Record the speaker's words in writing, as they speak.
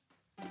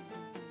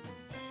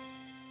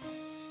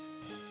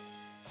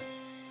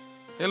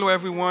Hello,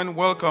 everyone.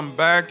 Welcome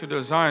back to the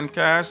Zion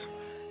Cast.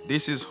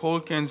 This is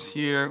Holkins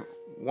here.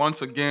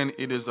 Once again,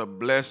 it is a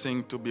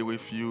blessing to be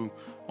with you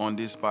on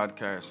this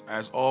podcast.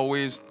 As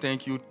always,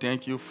 thank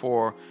you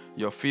for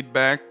your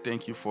feedback.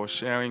 Thank you for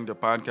sharing the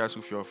podcast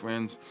with your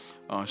friends.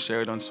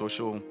 Share it on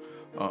social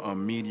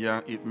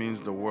media. It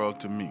means the world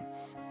to me.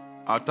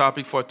 Our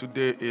topic for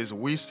today is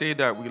we say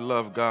that we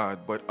love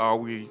God, but are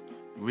we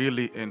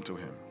really into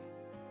Him?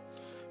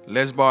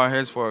 Let's bow our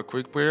heads for a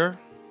quick prayer.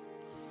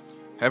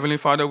 Heavenly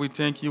Father, we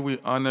thank you, we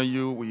honor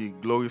you, we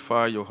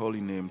glorify your holy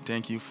name.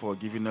 Thank you for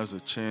giving us a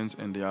chance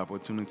and the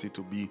opportunity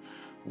to be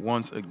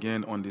once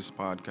again on this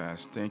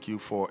podcast. Thank you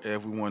for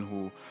everyone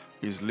who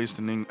is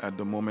listening at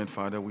the moment,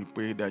 Father. We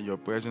pray that your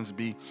presence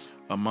be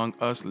among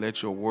us.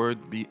 Let your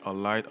word be a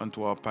light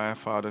unto our path,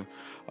 Father.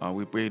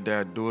 We pray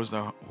that those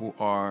who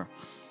are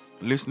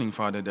listening,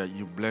 Father, that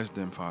you bless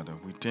them, Father.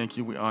 We thank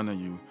you, we honor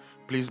you.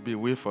 Please be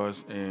with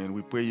us, and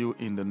we pray you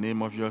in the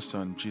name of your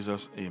Son,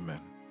 Jesus.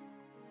 Amen.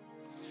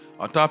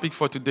 Our topic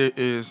for today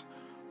is,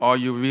 are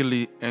you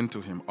really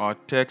into him? Our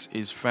text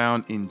is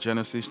found in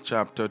Genesis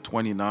chapter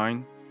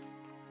 29.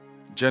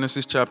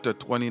 Genesis chapter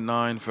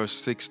 29, verse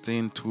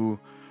 16 to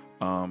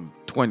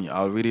 20.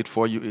 I'll read it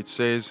for you. It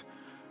says,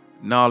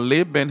 Now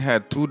Laban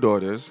had two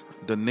daughters.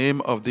 The name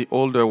of the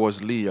older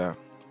was Leah,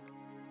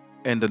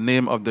 and the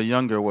name of the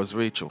younger was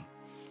Rachel.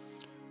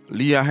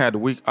 Leah had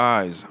weak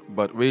eyes,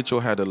 but Rachel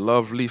had a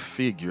lovely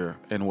figure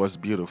and was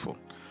beautiful.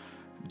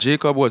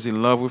 Jacob was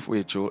in love with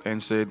Rachel and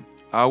said,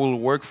 I will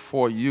work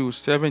for you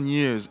 7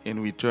 years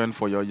in return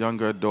for your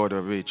younger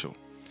daughter Rachel.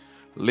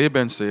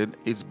 Laban said,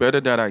 It's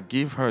better that I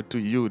give her to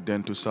you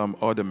than to some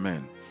other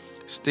man.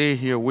 Stay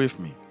here with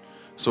me.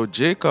 So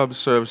Jacob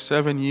served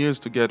 7 years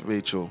to get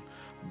Rachel,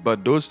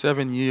 but those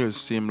 7 years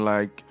seemed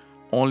like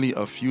only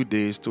a few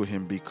days to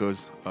him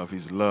because of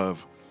his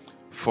love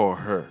for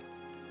her.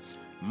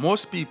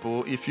 Most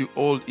people, if you're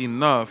old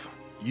enough,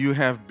 you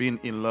have been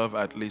in love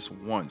at least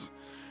once.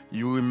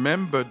 You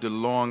remember the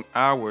long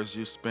hours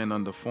you spent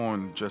on the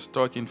phone just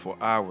talking for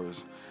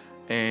hours,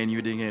 and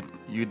you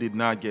did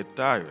not get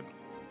tired.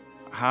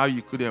 How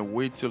you couldn't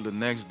wait till the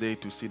next day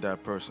to see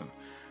that person.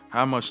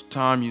 How much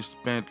time you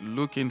spent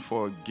looking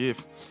for a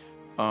gift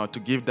to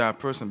give that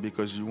person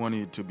because you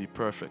wanted it to be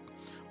perfect.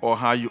 Or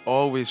how you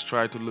always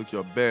try to look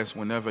your best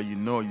whenever you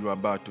know you're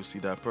about to see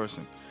that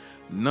person.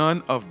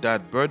 None of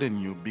that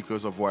burden you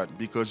because of what?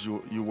 Because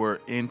you were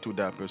into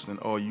that person,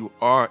 or you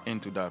are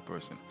into that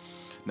person.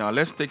 Now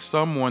let's take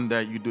someone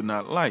that you do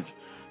not like.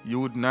 You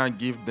would not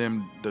give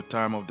them the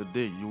time of the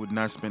day. You would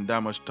not spend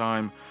that much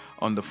time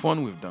on the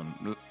phone with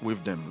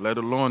them, let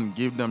alone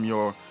give them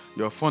your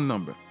phone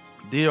number.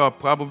 They are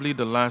probably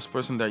the last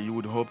person that you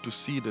would hope to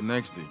see the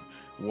next day.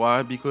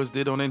 Why? Because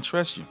they don't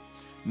interest you.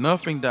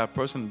 Nothing that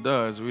person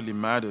does really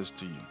matters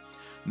to you.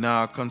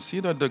 Now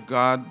consider the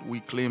God we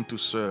claim to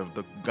serve,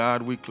 the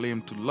God we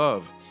claim to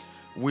love.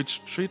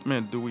 Which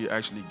treatment do we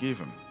actually give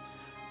him?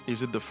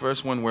 Is it the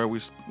first one where we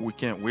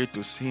can't wait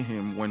to see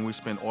him when we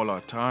spend all our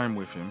time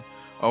with him?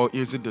 Or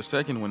is it the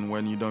second one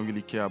when you don't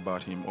really care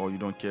about him, or you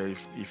don't care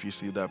if you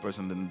see that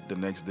person the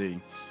next day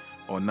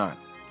or not?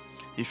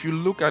 If you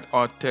look at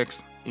our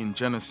text in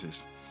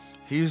Genesis,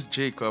 here's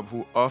Jacob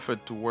who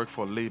offered to work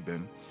for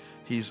Laban,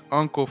 his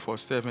uncle, for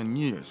 7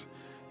 years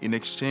in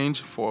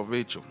exchange for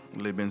Rachel,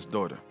 Laban's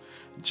daughter.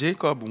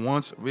 Jacob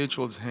wants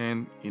Rachel's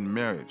hand in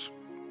marriage.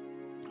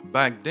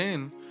 Back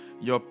then,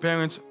 your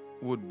parents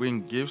would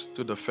bring gifts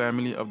to the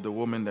family of the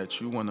woman that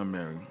you want to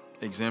marry.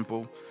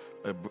 Example,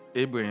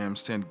 Abraham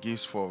sent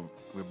gifts for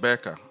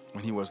Rebekah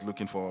when he was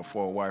looking for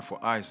a wife for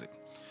Isaac.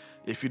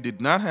 If you did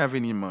not have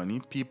any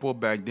money, people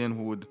back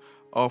then would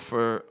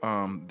offer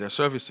their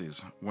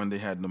services when they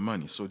had no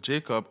money. So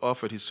Jacob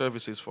offered his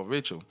services for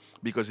Rachel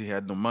because he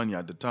had no money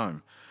at the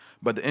time.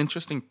 But the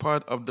interesting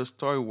part of the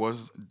story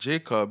was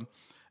Jacob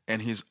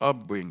and his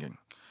upbringing.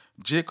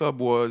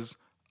 Jacob was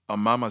a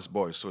mama's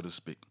boy, so to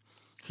speak.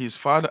 His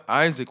father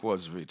Isaac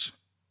was rich.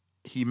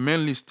 He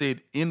mainly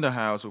stayed in the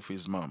house with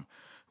his mom.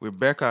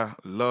 Rebecca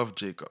loved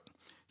Jacob.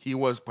 He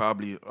was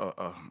probably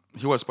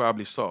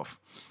soft.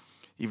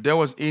 If there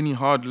was any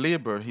hard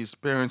labor, his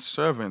parents'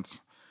 servants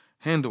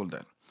handled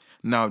that.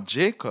 Now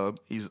Jacob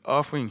is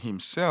offering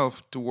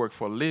himself to work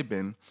for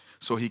Laban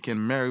so he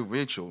can marry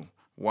Rachel.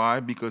 Why?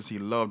 Because he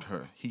loved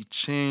her. He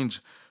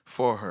changed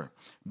for her.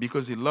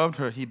 Because he loved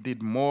her, he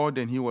did more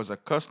than he was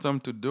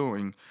accustomed to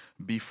doing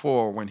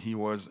before when he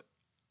was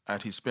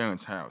at his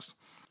parents' house.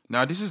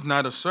 Now, this is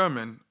not a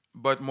sermon,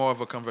 but more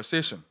of a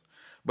conversation.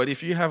 But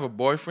if you have a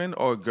boyfriend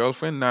or a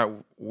girlfriend not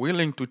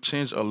willing to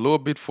change a little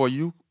bit for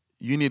you,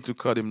 you need to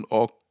cut him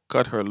or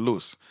cut her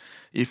loose.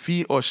 If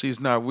he or she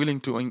is not willing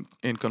to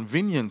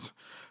inconvenience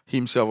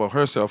himself or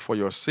herself for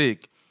your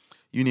sake,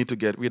 you need to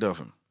get rid of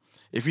him.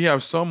 If you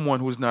have someone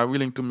who's not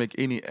willing to make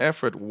any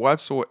effort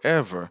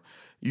whatsoever,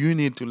 you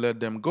need to let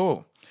them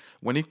go.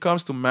 When it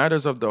comes to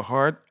matters of the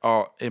heart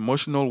or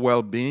emotional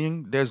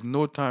well-being, there's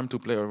no time to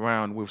play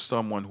around with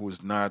someone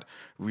who's not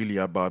really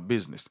about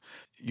business.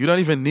 You don't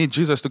even need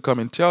Jesus to come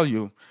and tell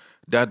you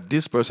that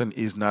this person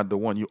is not the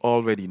one. You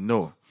already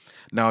know.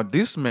 Now,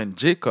 this man,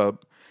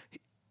 Jacob,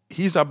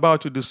 he's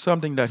about to do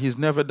something that he's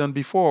never done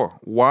before.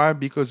 Why?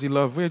 Because he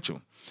loved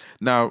Rachel.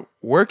 Now,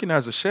 working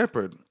as a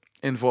shepherd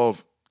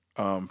involved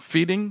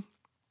feeding,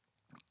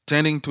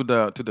 tending to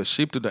the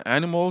sheep, to the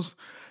animals,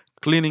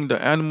 cleaning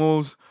the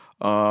animals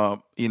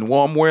in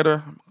warm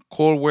weather,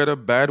 cold weather,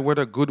 bad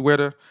weather, good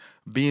weather,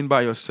 being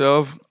by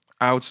yourself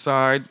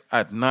outside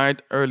at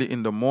night, early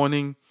in the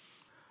morning.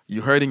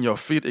 You're hurting your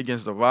feet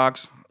against the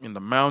rocks in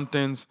the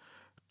mountains,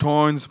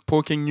 thorns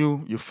poking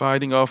you, you're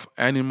fighting off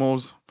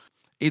animals.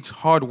 It's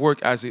hard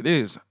work as it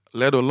is,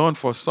 let alone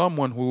for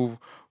someone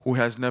who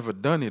has never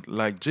done it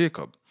like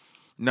Jacob.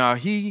 Now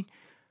he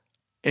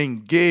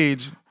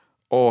engaged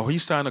or he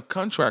signed a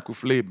contract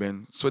with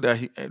Laban so that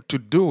he to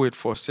do it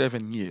for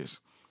 7 years.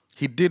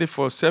 He did it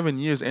for 7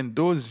 years, and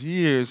those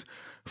years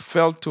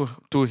felt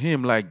to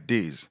him like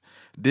days.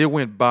 They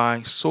went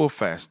by so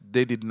fast.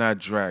 They did not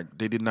drag.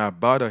 They did not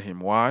bother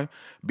him. Why?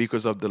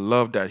 Because of the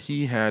love that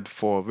he had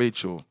for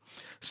Rachel.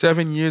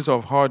 7 years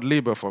of hard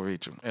labor for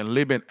Rachel. And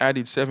Laban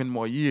added 7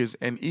 more years,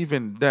 and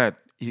even that,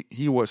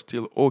 he was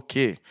still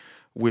okay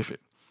with it.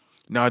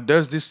 Now,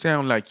 does this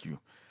sound like you?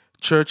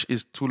 Church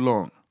is too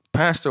long.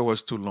 Pastor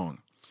was too long.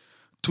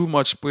 Too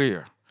much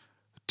prayer.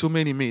 Too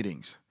many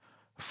meetings.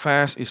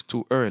 Fast is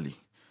too early.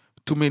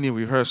 Too many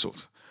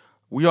rehearsals.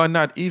 We are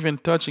not even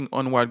touching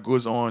on what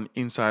goes on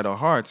inside our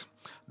hearts,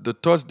 the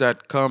thoughts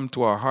that come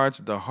to our hearts,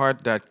 the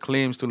heart that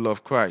claims to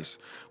love Christ.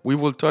 We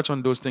will touch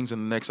on those things in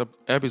the next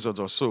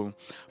episodes or so.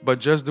 But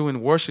just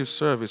doing worship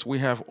service, we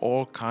have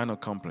all kind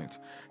of complaints.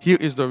 Here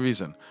is the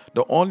reason.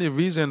 The only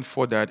reason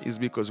for that is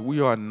because we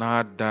are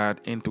not that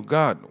into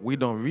God. We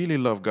don't really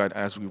love God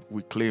as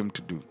we claim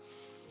to do.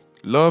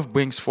 Love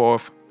brings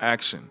forth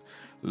action.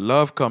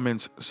 Love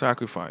commands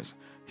sacrifice.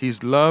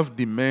 His love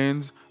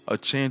demands a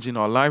change in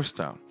our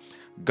lifestyle.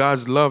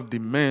 God's love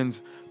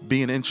demands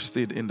being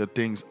interested in the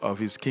things of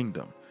his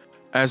kingdom.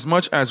 As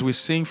much as we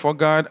sing for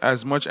God,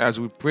 as much as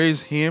we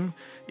praise him,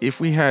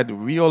 if we had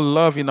real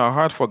love in our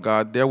heart for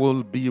God, there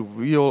will be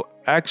real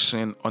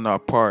action on our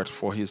part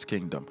for his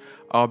kingdom.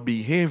 Our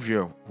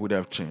behavior would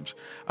have changed.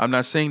 I'm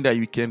not saying that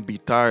you can be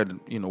tired,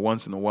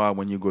 once in a while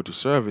when you go to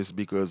service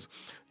because,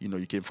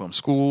 you came from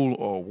school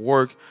or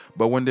work.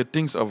 But when the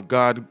things of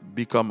God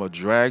become a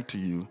drag to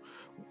you,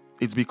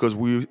 it's because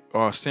we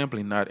are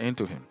simply not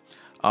into him.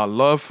 Our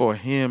love for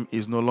him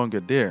is no longer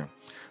there.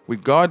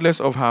 Regardless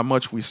of how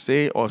much we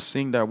say or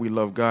sing that we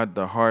love God,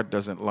 the heart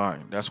doesn't lie.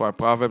 That's why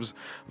Proverbs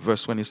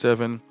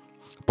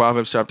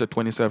chapter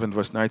 27,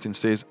 verse 19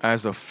 says,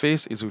 as the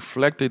face is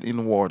reflected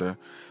in water,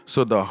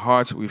 so the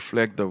hearts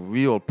reflect the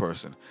real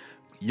person.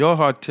 Your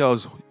heart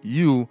tells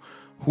you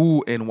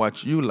who and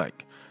what you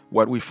like.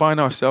 What we find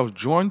ourselves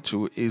drawn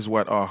to is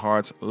what our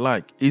hearts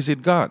like. Is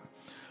it God?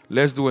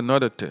 Let's do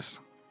another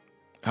test.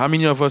 How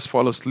many of us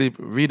fall asleep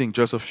reading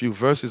just a few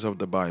verses of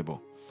the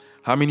Bible?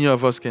 How many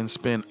of us can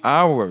spend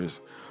hours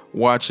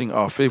watching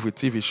our favorite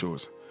TV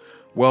shows?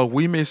 Well,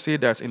 we may say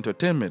that's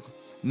entertainment.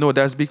 No,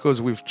 that's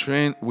because we've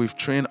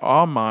trained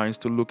our minds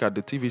to look at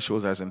the TV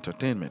shows as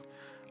entertainment.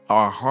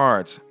 Our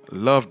hearts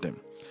love them.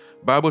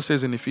 Bible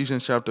says in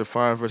Ephesians chapter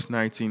 5, verse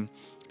 19,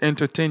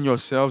 entertain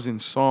yourselves in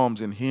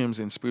psalms and hymns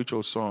and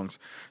spiritual songs,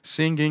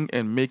 singing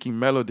and making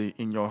melody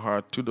in your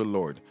heart to the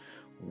Lord.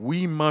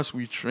 We must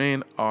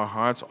retrain our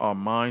hearts, our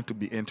mind to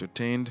be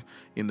entertained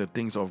in the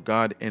things of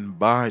God and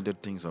by the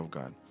things of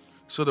God.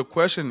 So the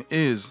question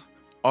is,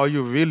 are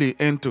you really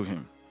into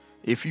him?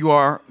 If you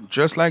are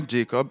just like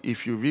Jacob,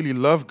 if you really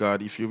love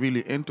God, if you're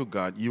really into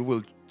God, you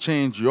will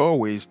change your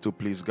ways to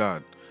please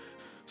God.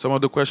 Some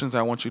of the questions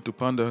I want you to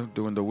ponder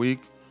during the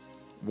week.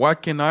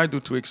 What can I do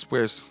to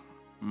express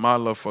my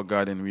love for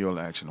God in real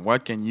action?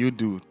 What can you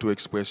do to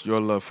express your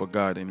love for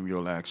God in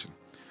real action?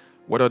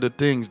 What are the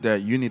things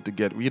that you need to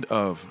get rid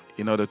of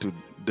in order to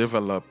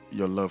develop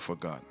your love for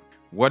God?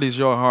 What is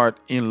your heart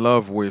in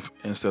love with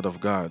instead of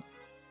God?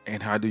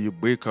 And how do you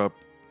break up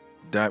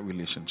that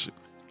relationship?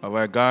 All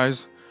right,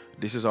 guys,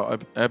 this is our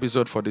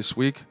episode for this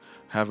week.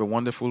 Have a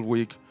wonderful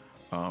week.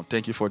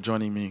 Thank you for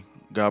joining me.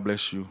 God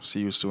bless you. See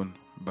you soon.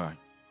 Bye.